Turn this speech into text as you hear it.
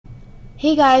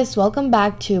Hey guys, welcome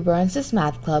back to Burns'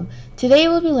 Math Club. Today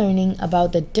we'll be learning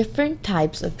about the different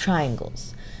types of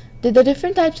triangles. The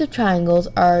different types of triangles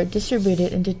are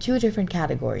distributed into two different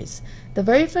categories. The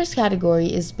very first category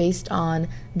is based on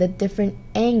the different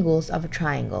angles of a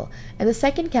triangle, and the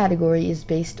second category is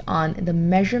based on the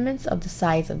measurements of the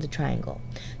sides of the triangle.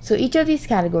 So each of these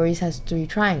categories has three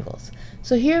triangles.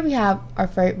 So here we have our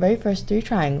very first three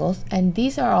triangles, and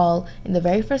these are all in the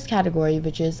very first category,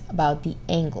 which is about the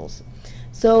angles.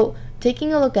 So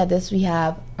taking a look at this, we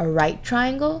have a right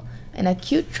triangle, an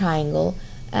acute triangle,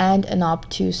 and an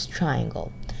obtuse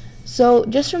triangle. So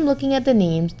just from looking at the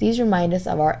names, these remind us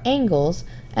of our angles,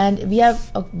 and we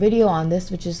have a video on this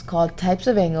which is called Types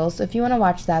of Angles. So if you want to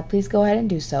watch that, please go ahead and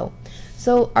do so.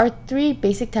 So our three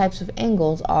basic types of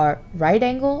angles are right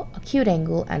angle, acute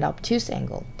angle, and obtuse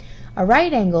angle. A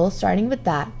right angle, starting with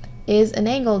that, is an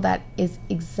angle that is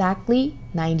exactly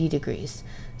 90 degrees.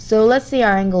 So let's say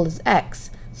our angle is x.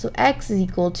 So x is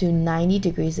equal to 90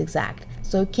 degrees exact.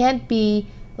 So it can't be,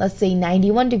 let's say,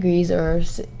 91 degrees or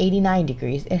 89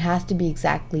 degrees. It has to be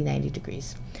exactly 90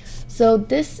 degrees. So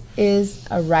this is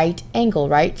a right angle,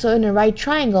 right? So in a right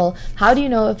triangle, how do you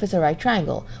know if it's a right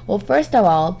triangle? Well, first of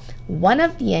all, one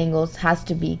of the angles has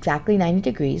to be exactly 90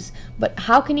 degrees, but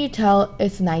how can you tell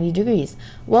it's 90 degrees?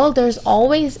 Well, there's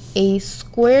always a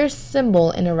square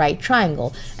symbol in a right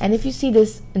triangle, and if you see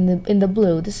this in the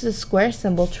blue, this is a square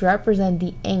symbol to represent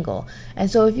the angle. And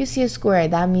so if you see a square,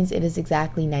 that means it is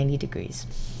exactly 90 degrees.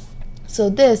 So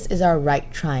this is our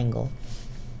right triangle.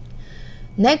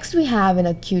 Next, we have an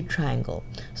acute triangle.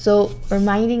 So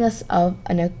reminding us of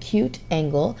an acute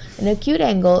angle. An acute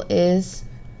angle is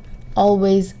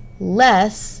always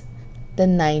less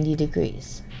than 90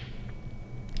 degrees.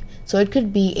 So it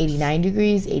could be 89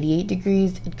 degrees, 88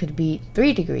 degrees, it could be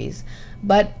 3 degrees.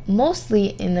 But mostly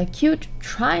in acute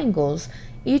triangles,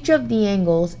 each of the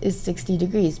angles is 60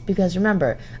 degrees, because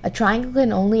remember, a triangle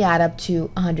can only add up to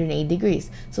 180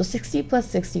 degrees. So 60 plus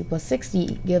 60 plus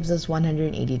 60 gives us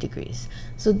 180 degrees.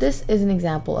 So this is an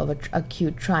example of an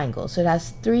acute triangle. So it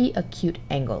has three acute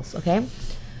angles, okay?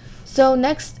 So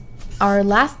next, our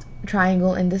last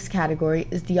triangle in this category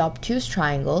is the obtuse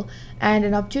triangle. And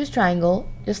an obtuse triangle,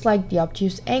 just like the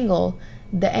obtuse angle,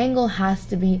 the angle has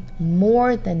to be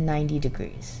more than 90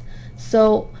 degrees.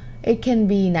 So it can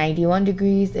be 91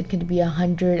 degrees, it could be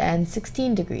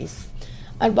 116 degrees.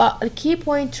 A key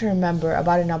point to remember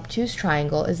about an obtuse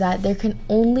triangle is that there can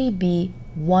only be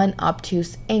one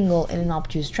obtuse angle in an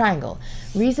obtuse triangle.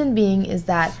 Reason being is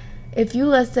that if you,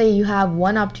 let's say you have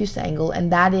one obtuse angle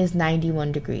and that is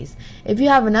 91 degrees. If you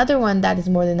have another one that is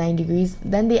more than 90 degrees,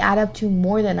 then they add up to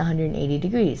more than 180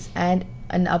 degrees. And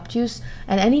an obtuse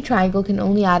and any triangle can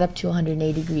only add up to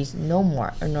 180 degrees, no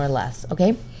more or nor less,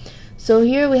 okay? So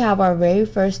here we have our very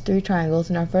first three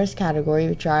triangles in our first category,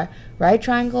 which are right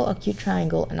triangle, acute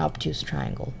triangle, and obtuse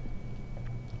triangle.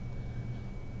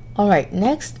 Alright,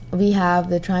 next we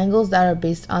have the triangles that are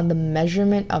based on the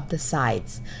measurement of the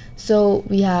sides. So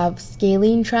we have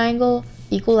Scalene Triangle,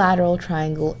 Equilateral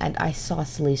Triangle, and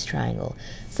Isosceles Triangle.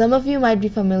 Some of you might be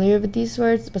familiar with these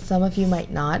words, but some of you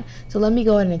might not. So let me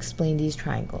go ahead and explain these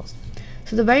triangles.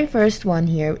 So the very first one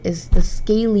here is the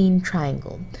Scalene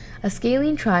Triangle. A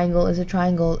scalene triangle is a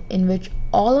triangle in which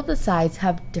all of the sides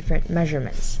have different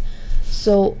measurements.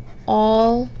 So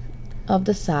all of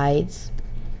the sides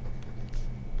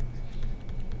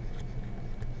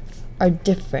are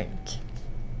different.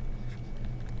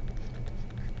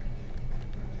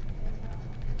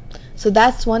 So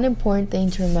that's one important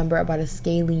thing to remember about a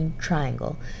scalene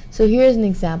triangle. So here's an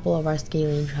example of our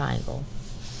scalene triangle.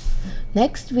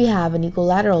 Next, we have an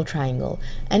equilateral triangle,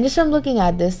 and just from looking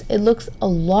at this, it looks a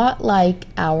lot like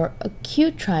our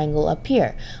acute triangle up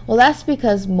here. Well, that's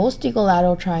because most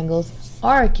equilateral triangles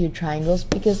are acute triangles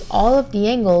because all of the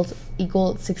angles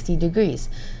equal 60 degrees.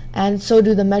 And so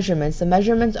do the measurements. The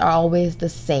measurements are always the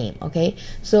same, okay?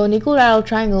 So an equilateral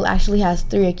triangle actually has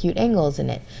three acute angles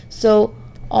in it. So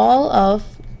all of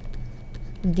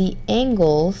the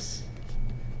angles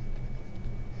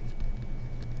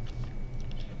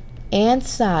and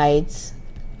sides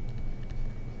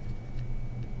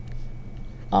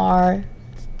are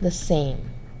the same.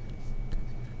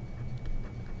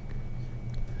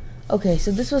 Okay,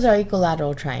 so this was our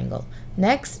equilateral triangle.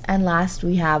 Next and last,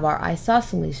 we have our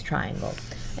isosceles triangle.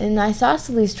 In an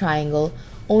isosceles triangle,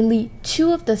 only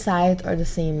two of the sides are the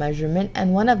same measurement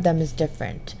and one of them is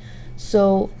different.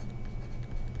 So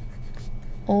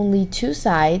only two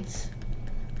sides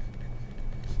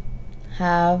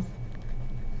have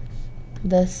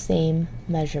the same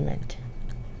measurement.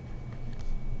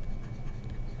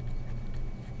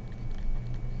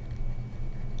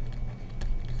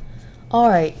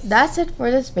 Alright, that's it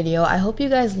for this video. I hope you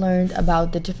guys learned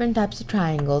about the different types of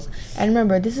triangles. And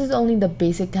remember, this is only the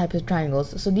basic types of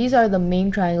triangles. So these are the main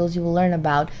triangles you will learn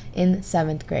about in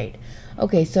 7th grade.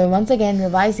 Okay, so once again,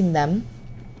 revising them,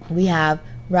 we have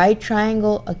right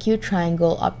triangle, acute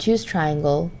triangle, obtuse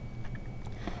triangle,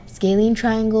 scalene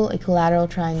triangle, equilateral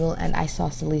triangle, and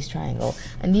isosceles triangle.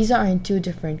 And these are in 2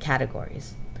 different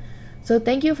categories. So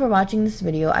thank you for watching this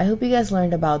video. I hope you guys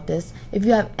learned about this. If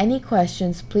you have any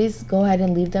questions, please go ahead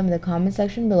and leave them in the comment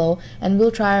section below, and we'll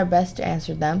try our best to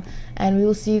answer them. And we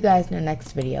will see you guys in the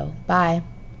next video. Bye!